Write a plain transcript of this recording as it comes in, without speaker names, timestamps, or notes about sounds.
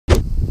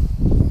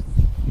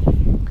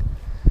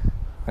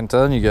I'm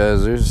telling you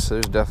guys, there's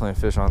definitely a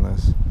fish on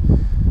this.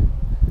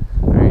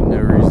 There ain't no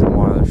reason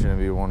why there shouldn't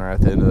be one right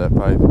at the end of that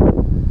pipe.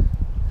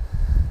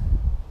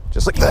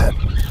 Just like that.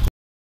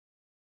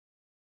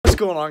 What's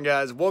going on,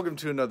 guys? Welcome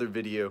to another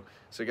video.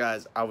 So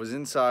guys, I was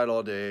inside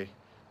all day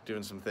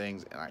doing some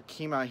things, and I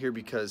came out here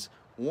because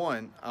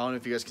one, I don't know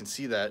if you guys can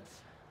see that,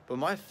 but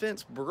my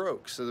fence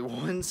broke. So the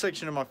one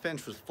section of my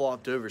fence was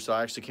flopped over, so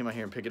I actually came out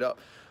here and picked it up.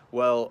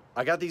 Well,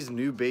 I got these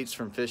new baits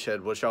from Fish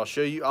Head, which I'll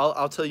show you.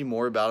 I'll tell you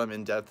more about them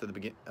in depth at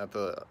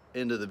the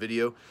end of the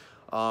video.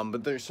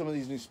 But there's some of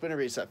these new spinner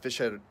baits that Fish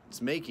Head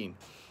is making.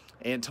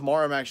 And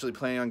tomorrow I'm actually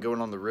planning on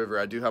going on the river.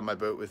 I do have my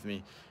boat with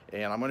me,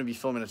 and I'm going to be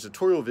filming a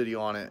tutorial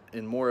video on it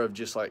and more of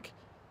just like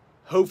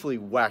hopefully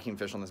whacking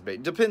fish on this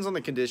bait. Depends on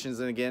the conditions.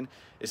 And again,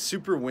 it's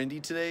super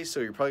windy today, so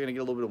you're probably going to get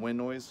a little bit of wind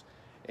noise.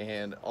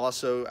 And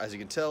also, as you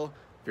can tell,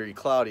 very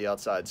cloudy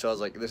outside. So I was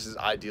like, this is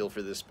ideal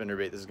for this spinner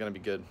bait. This is going to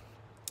be good.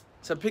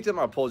 So I picked up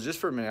my pole just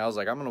for a minute. I was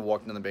like, I'm going to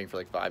walk down the bank for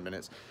like 5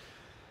 minutes.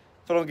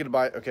 If I don't get a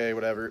bite, okay,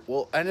 whatever.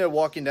 Well, I ended up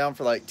walking down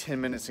for like 10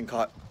 minutes and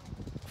caught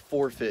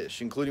 4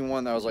 fish, including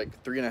one that was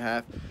like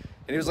 3.5. And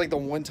it was like the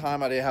one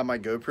time I didn't have my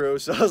GoPro.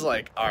 So I was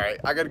like, all right,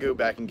 I got to go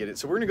back and get it.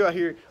 So we're going to go out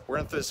here. We're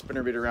going to throw the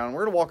spinner bait around.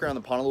 We're going to walk around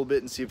the pond a little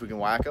bit and see if we can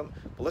whack them.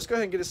 But let's go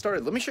ahead and get it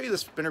started. Let me show you the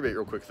spinner bait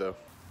real quick, though.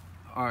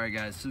 All right,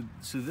 guys.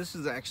 So this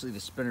is actually the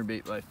spinner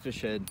bait by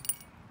Fish Head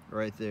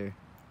right there.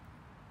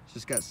 It's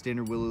just got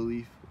standard willow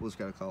leaf. Well, it's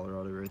got a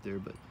Colorado right there,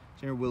 but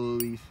standard willow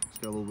leaf. It's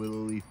got a little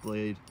willow leaf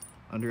blade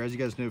under. As you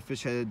guys know,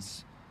 Fish Head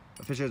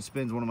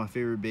spins one of my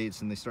favorite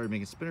baits, and they started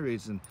making spinner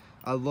baits, and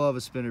I love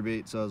a spinner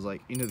bait. So I was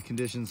like, you know, the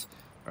conditions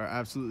are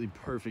absolutely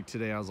perfect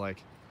today. I was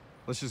like,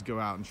 let's just go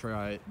out and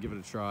try it, give it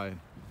a try.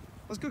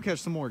 Let's go catch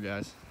some more,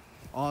 guys.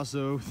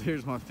 Also,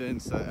 there's my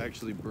fence that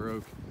actually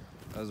broke.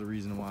 That was the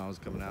reason why I was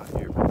coming out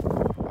here. But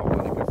I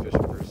wanted to go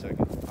fishing for a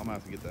second. I'm gonna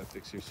have to get that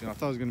fixed here soon. I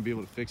thought I was gonna be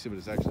able to fix it, but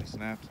it's actually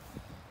snapped.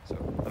 So,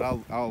 but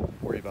I'll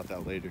worry about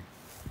that later.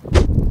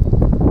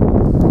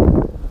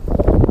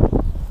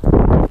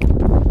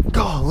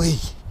 Golly,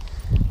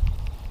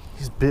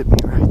 he's bit me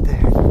right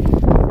there.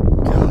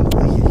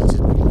 Golly, he just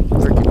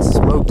freaking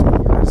smoked me.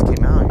 I just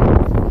came out here.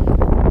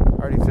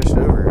 I already fished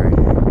over right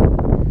here.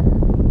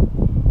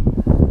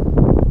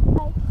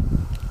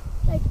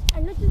 Like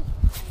I noticed,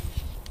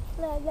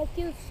 like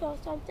you saw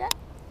something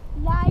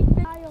live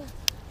video.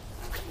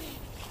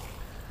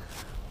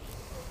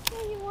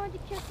 You wanted to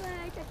catch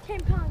like a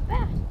 10-pound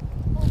bass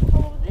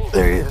over there.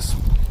 There he is.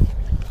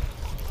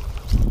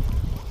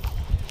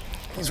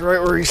 He's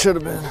right where he should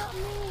have been.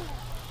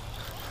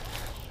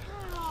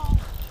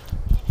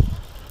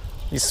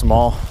 He's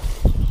small.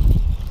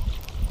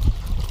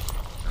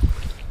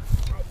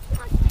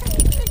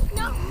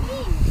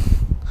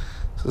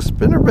 So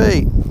spinner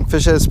bait.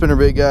 Fish Head spinner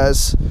bait,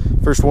 guys.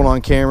 First one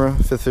on camera.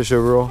 5th fish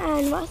overall.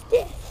 And what's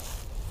this?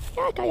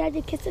 Yeah, I thought you had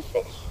to catch a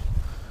fish.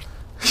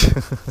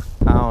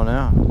 I don't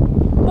know.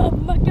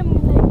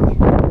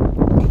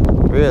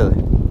 Really?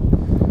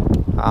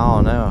 I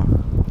don't know.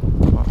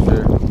 I'm not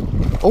sure.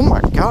 Oh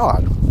my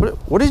God!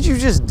 What did you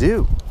just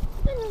do?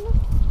 I don't know.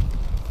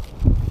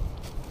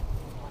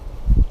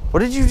 What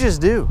did you just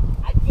do?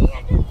 I think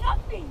I did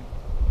nothing.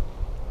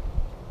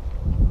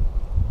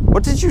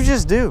 What did you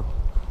just do?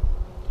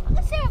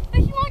 I see a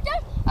fish like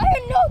that. I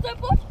didn't know that,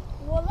 but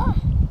voila.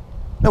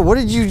 No, what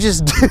did you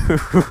just do?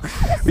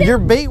 Your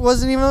bait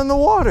wasn't even in the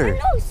water. I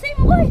know,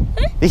 same way.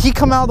 Huh? Did he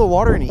come out of the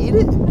water and eat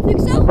it? I think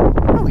so.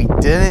 No, he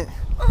didn't.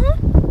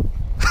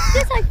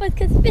 This like for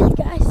catch fish,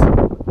 guys.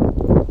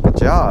 Good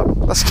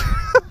job.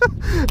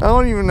 I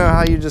don't even know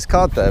how you just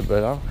caught that,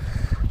 but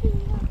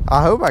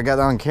I hope I got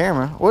that on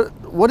camera.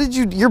 What did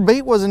you? Your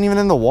bait wasn't even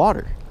in the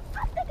water.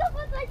 I think I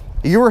was like.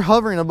 You were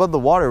hovering above the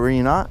water, were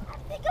you not? I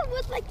think I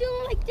was like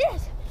doing like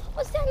this. I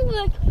was standing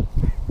like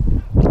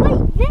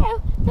right there,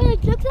 and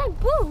it looks like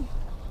boom.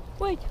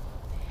 Wait.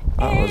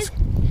 As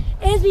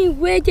we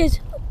wedges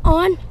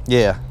on.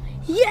 Yeah.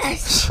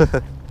 Yes.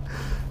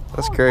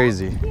 That's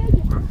crazy. I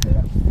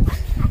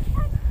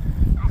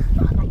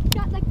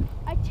got like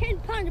a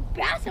 10-pound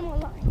bass on my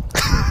line.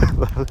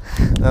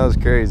 That was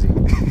crazy.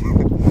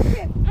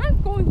 Okay,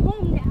 I'm going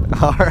home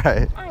now. All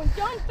right. I'm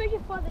done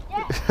fishing for the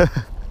day.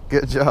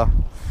 Good job.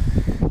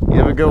 You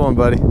have a good one,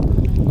 buddy.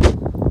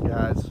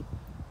 Guys,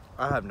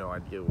 I have no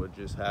idea what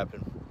just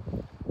happened.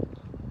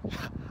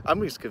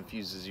 I'm as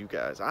confused as you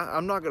guys.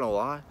 I'm not gonna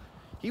lie.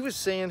 He was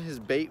saying his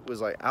bait was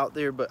like out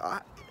there, but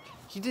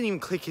he didn't even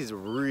click his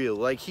reel.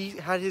 Like he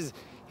had his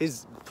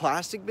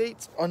plastic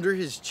baits under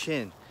his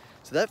chin.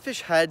 So that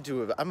fish had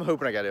to have, I'm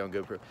hoping I got it on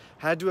GoPro,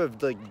 had to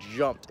have like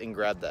jumped and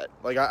grabbed that.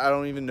 Like I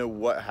don't even know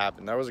what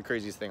happened. That was the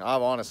craziest thing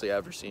I've honestly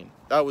ever seen.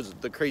 That was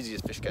the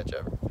craziest fish catch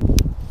ever.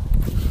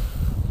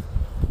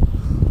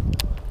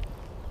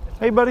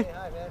 Hey buddy. Hey,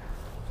 hi man.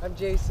 I'm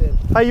Jason.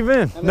 How you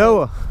been?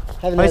 Noah.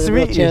 Haven't Nice had to a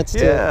real meet you. chance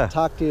to Yeah.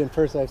 talk to you in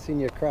person. I've seen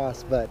you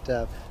across, but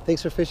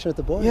thanks for fishing with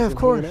the boys. Yeah, of and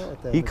course. hanging out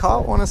with them. He It's,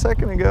 caught one a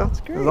second ago.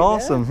 That's great. It was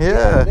awesome. Man.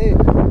 Yeah.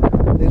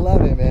 They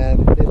love it,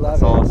 man. They love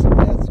That's it. awesome.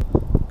 That's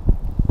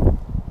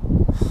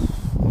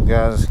Well,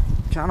 guys,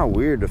 kind of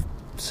weird to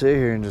sit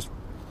here and just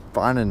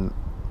finding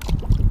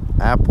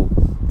apple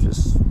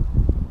just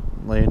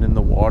laying in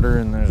the water,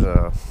 and there's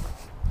a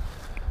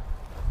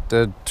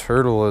dead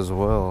turtle as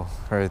well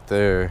right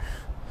there.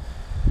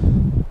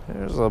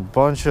 There's a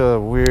bunch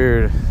of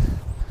weird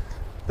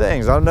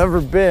things. I've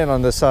never been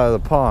on this side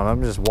of the pond.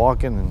 I'm just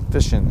walking and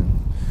fishing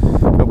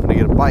and hoping to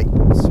get a bite.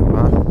 So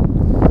I've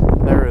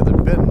never really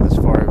been this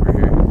far over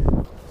here.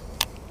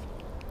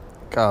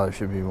 God, there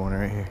should be one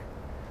right here.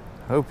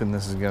 Hoping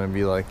this is gonna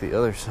be like the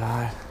other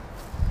side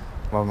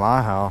by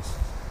my house.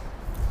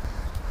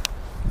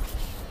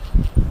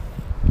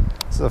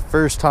 It's the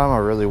first time I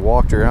really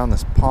walked around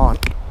this pond.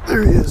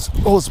 There he is.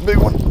 Oh, it's a big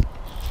one.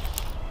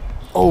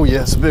 Oh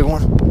yeah, it's a big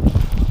one.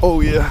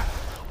 Oh yeah.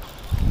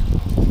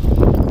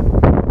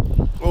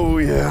 Oh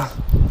yeah.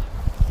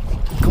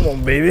 Come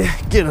on, baby.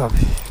 Get up.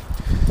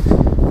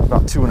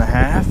 About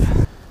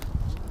 2.5.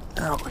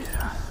 Oh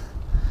yeah.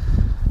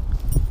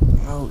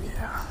 Oh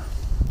yeah.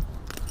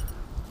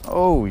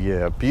 Oh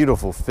yeah.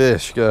 Beautiful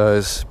fish,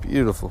 guys.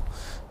 Beautiful.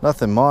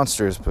 Nothing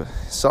monstrous, but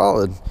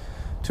solid.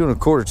 2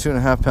 1/4,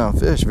 2.5 pound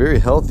fish. Very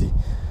healthy.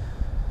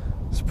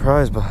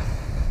 Surprised by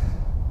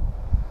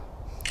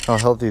how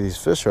healthy these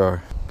fish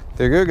are.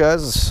 There you go,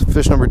 guys. This is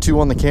fish number 2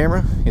 on the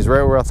camera. He's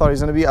right where I thought he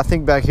was going to be. I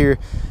think back here,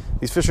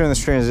 these fish are in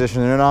this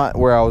transition. They're not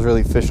where I was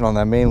really fishing on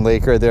that main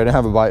lake right there. I didn't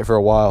have a bite for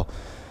a while.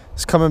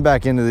 It's coming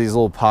back into these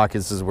little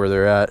pockets is where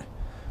they're at.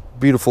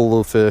 Beautiful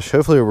little fish.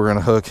 Hopefully we're going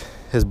to hook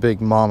his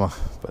big mama,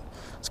 but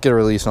let's get a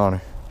release on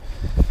her.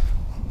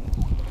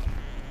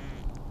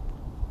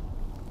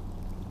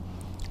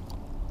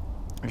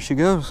 There she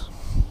goes.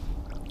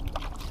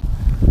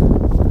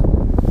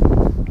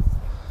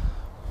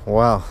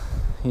 Wow,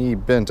 he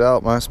bent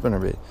out my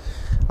spinnerbait.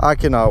 I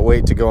cannot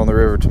wait to go on the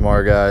river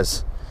tomorrow,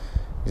 guys.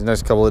 These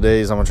next couple of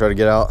days, I'm gonna try to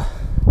get out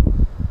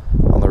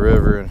on the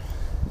river and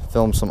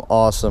film some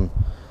awesome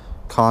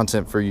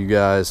content for you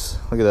guys.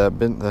 Look at that,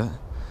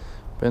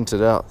 bent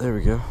it out. There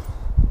we go.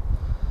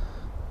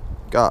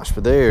 Gosh,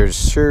 but they are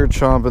sure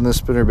chomping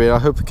this spinnerbait. I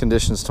hope the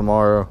conditions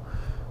tomorrow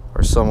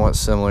are somewhat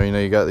similar. You know,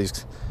 you got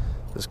this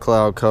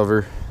cloud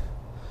cover,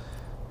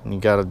 and you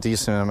got a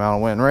decent amount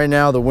of wind. Right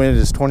now, the wind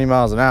is 20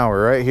 miles an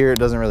hour. Right here, it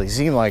doesn't really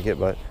seem like it,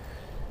 but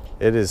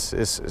it is.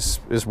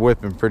 It's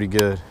whipping pretty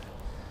good.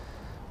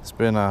 It's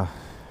been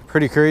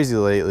pretty crazy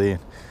lately.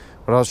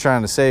 What I was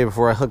trying to say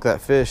before I hooked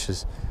that fish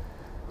is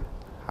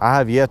I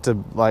have yet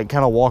to like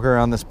kind of walk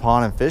around this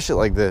pond and fish it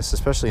like this,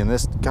 especially in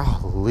this.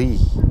 Golly,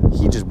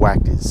 he just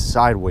whacked it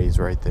sideways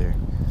right there.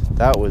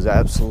 That was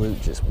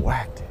absolute, just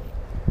whacked it.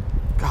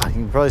 God, you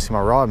can probably see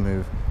my rod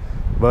move.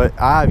 But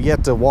I have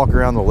yet to walk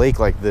around the lake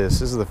like this.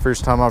 This is the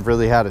first time I've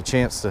really had a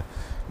chance to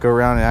go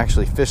around and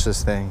actually fish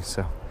this thing.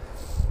 So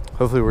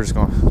hopefully we're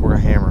gonna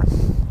hammer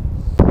him.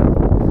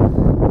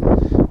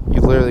 You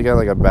literally got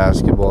like a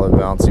basketball, a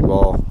bouncy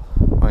ball.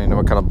 I don't even know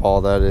what kind of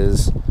ball that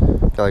is.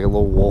 Got like a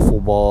little waffle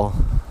ball.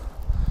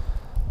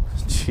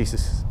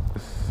 Jesus,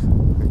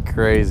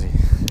 crazy.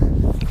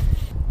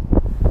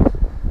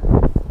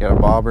 Got a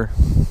bobber.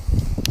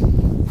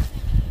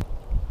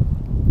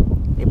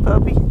 Hey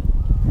puppy.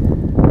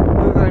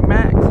 Look like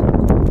Max.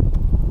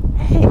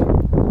 Hey,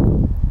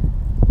 you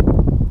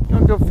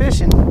wanna go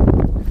fishing?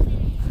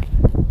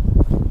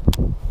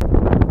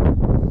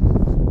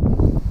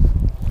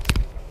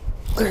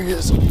 There he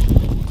is.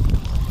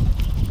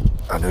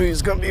 I knew he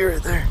was gonna be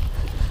right there.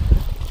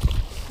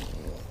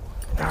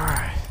 All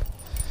right,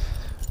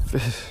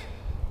 fish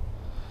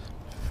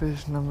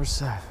number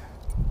 7.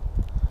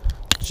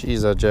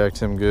 Jeez, I jacked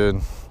him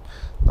good.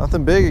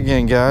 Nothing big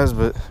again, guys,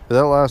 but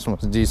that last one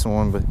was a decent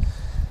one, but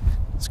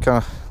it's kind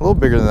of a little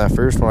bigger than that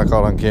first one I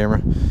caught on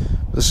camera.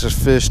 This is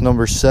fish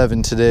number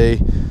 7 today,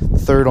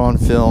 3rd on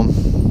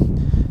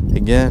film.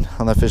 Again,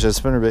 on that fish at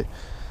spinnerbait.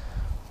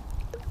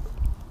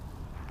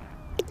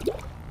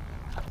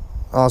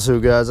 Also,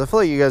 guys, I feel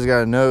like you guys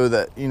got to know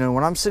that, you know,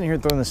 when I'm sitting here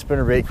throwing the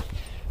spinnerbait,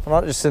 I'm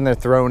not just sitting there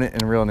throwing it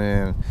and reeling it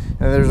in. And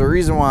there's a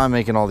reason why I'm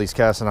making all these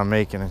casts that I'm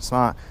making. It's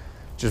not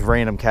just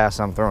random casts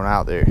I'm throwing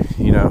out there,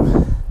 you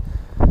know.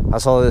 I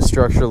saw this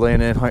structure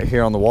laying in right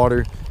here on the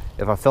water.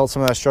 If I felt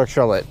some of that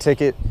structure, I'll let it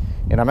tick it.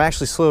 And I'm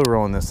actually slow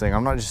rolling this thing.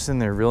 I'm not just sitting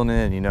there reeling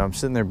it in, you know. I'm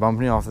sitting there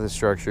bumping off of this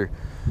structure,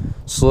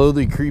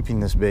 slowly creeping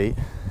this bait.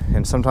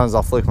 And sometimes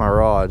I'll flick my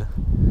rod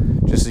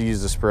just to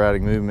use the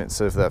sporadic movement.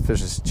 So if that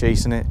fish is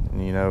chasing it,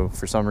 and, you know,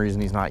 for some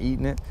reason he's not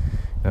eating it,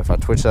 and if I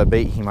twitch that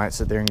bait, he might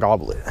sit there and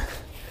gobble it.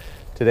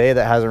 Today,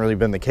 that hasn't really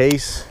been the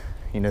case.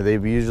 You know,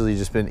 they've usually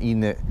just been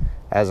eating it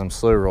as I'm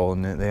slow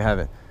rolling it. They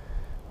haven't,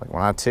 like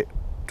when I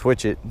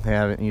twitch it, they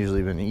haven't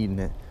usually been eating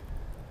it.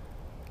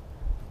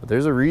 But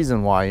there's a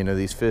reason why, you know,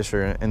 these fish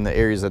are in the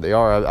areas that they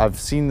are.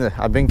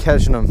 I've been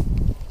catching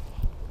them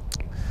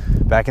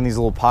back in these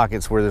little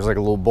pockets where there's like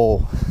a little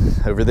bowl.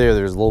 Over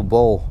there's a little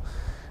bowl,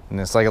 and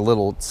it's like a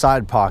little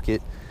side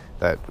pocket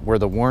that where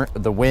the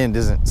wind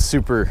isn't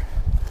super,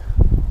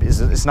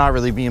 it's not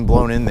really being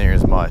blown in there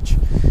as much.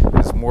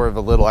 It's more of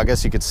a little, I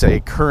guess you could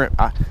say, current.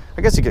 I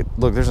guess you could,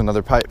 look, there's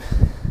another pipe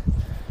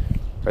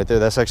right there.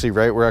 That's actually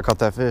right where I caught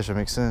that fish. That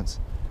makes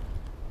sense.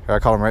 I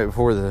caught him right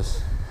before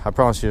this. I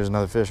promise you there's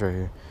another fish right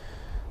here.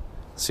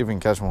 Let's see if we can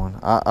catch one.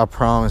 I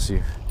promise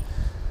you.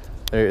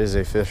 There is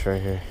a fish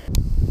right here.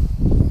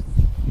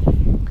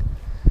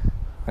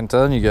 I'm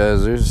telling you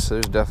guys, there's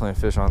definitely a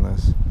fish on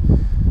this.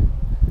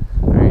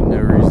 There ain't no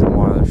reason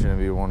why there shouldn't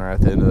be one right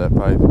at the end of that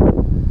pipe.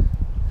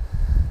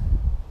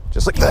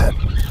 Just like that.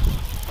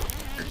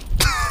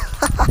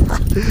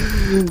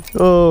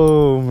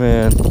 Oh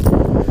man.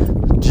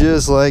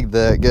 Just like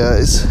that,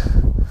 guys.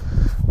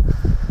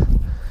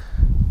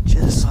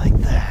 Just like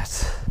that.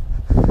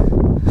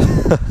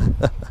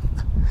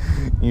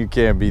 You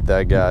can't beat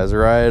that, guys.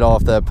 Right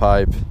off that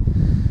pipe.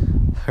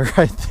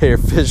 Right there.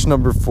 Fish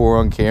number 4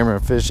 on camera.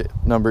 Fish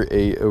number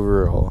 8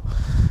 overall.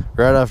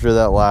 Right after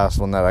that last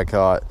one that I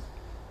caught.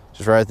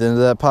 Just right at the end of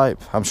that pipe.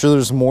 I'm sure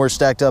there's more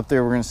stacked up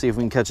there. We're going to see if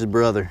we can catch his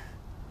brother.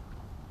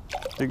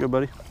 There you go,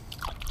 buddy.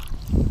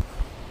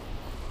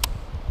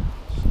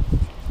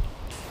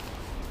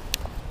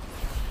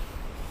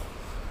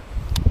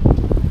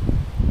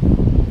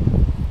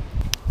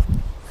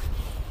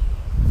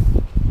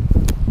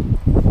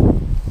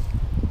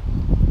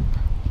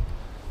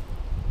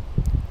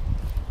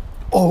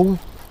 Oh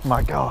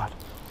my God.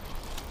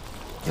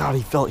 God,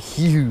 he felt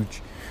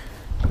huge.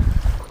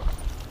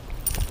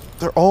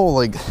 They're all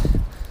like,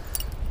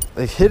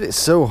 they hit it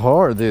so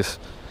hard, this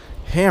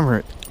hammer.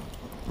 It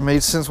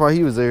made sense why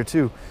he was there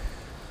too.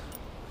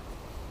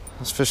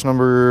 That's fish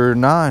number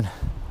 9.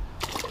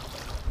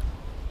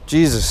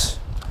 Jesus,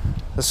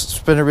 this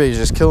spinnerbait is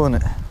just killing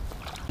it.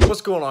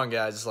 What's going on,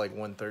 guys? It's like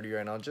 1:30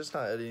 right now. Just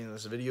not editing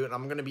this video, and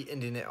I'm going to be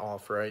ending it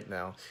off right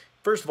now.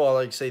 First of all,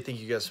 I'd like to say thank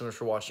you guys so much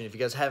for watching. If you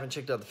guys haven't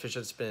checked out the Fish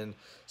That Spin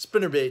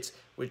spinnerbaits,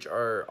 which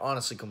are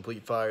honestly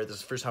complete fire, this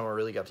is the first time I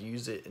really got to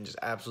use it, and just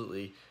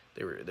absolutely,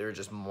 they were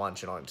just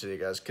munching on it today,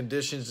 guys.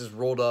 Conditions just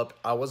rolled up.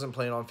 I wasn't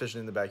planning on fishing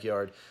in the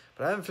backyard,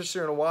 but I haven't fished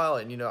there in a while,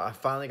 and, you know, I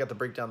finally got to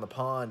break down the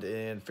pond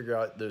and figure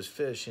out those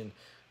fish, and,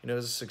 you know, it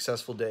was a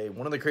successful day.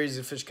 One of the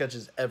craziest fish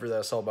catches ever that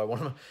I saw by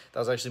that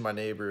was actually my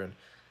neighbor, and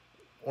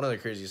one of the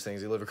craziest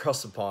things, he lived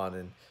across the pond,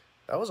 and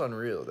that was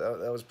unreal.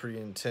 That was pretty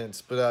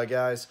intense. But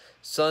guys,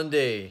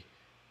 Sunday,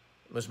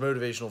 most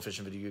motivational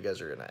fishing video you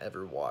guys are going to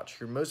ever watch.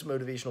 Your most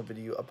motivational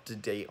video up to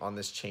date on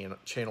this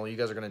channel. You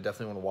guys are going to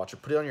definitely want to watch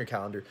it. Put it on your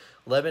calendar.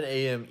 11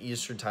 a.m.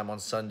 Eastern time on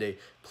Sunday.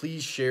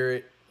 Please share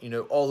it, you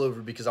know, all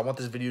over, because I want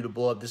this video to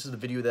blow up. This is the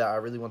video that I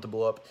really want to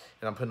blow up,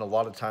 and I'm putting a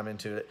lot of time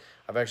into it.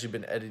 I've actually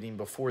been editing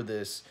before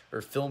this,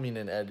 or filming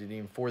and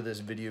editing for this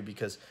video,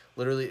 because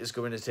literally it's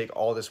going to take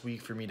all this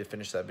week for me to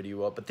finish that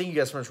video up. But thank you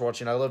guys so much for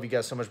watching. I love you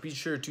guys so much. Be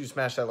sure to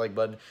smash that like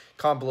button,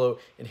 comment below,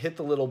 and hit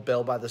the little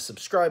bell by the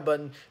subscribe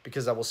button,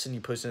 because I will send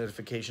you post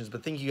notifications.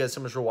 But thank you guys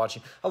so much for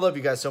watching. I love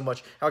you guys so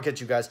much. I'll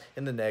catch you guys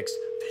in the next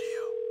video.